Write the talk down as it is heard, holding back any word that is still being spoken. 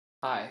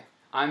Hi,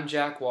 I'm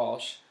Jack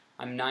Walsh.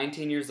 I'm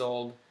 19 years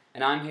old,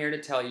 and I'm here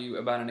to tell you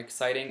about an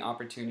exciting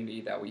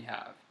opportunity that we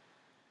have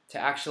to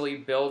actually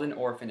build an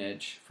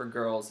orphanage for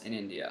girls in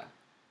India.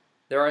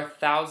 There are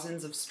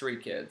thousands of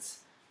street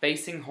kids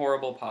facing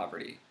horrible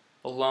poverty,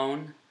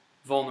 alone,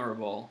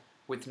 vulnerable,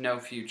 with no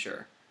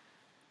future.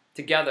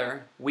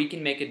 Together, we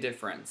can make a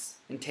difference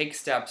and take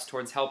steps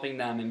towards helping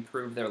them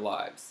improve their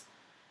lives.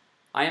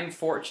 I am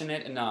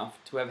fortunate enough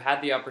to have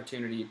had the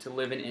opportunity to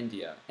live in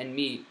India and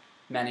meet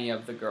many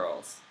of the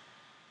girls.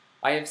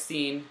 I have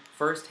seen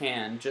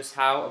firsthand just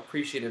how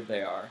appreciative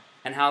they are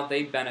and how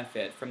they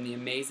benefit from the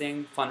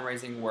amazing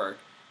fundraising work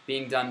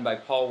being done by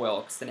Paul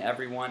Wilkes and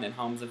everyone at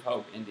Homes of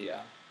Hope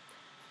India.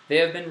 They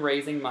have been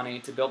raising money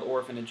to build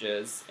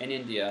orphanages in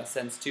India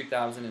since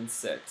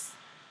 2006.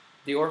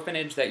 The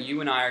orphanage that you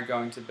and I are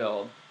going to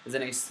build is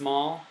in a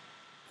small,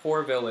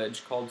 poor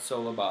village called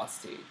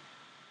Solabasti.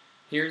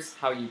 Here's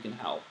how you can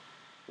help.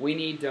 We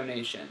need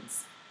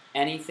donations.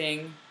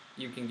 Anything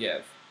you can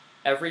give.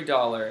 Every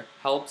dollar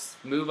helps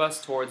move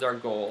us towards our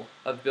goal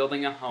of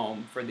building a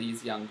home for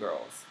these young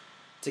girls.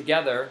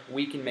 Together,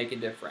 we can make a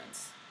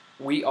difference.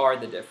 We are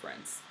the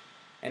difference.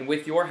 And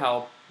with your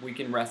help, we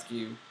can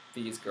rescue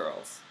these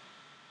girls.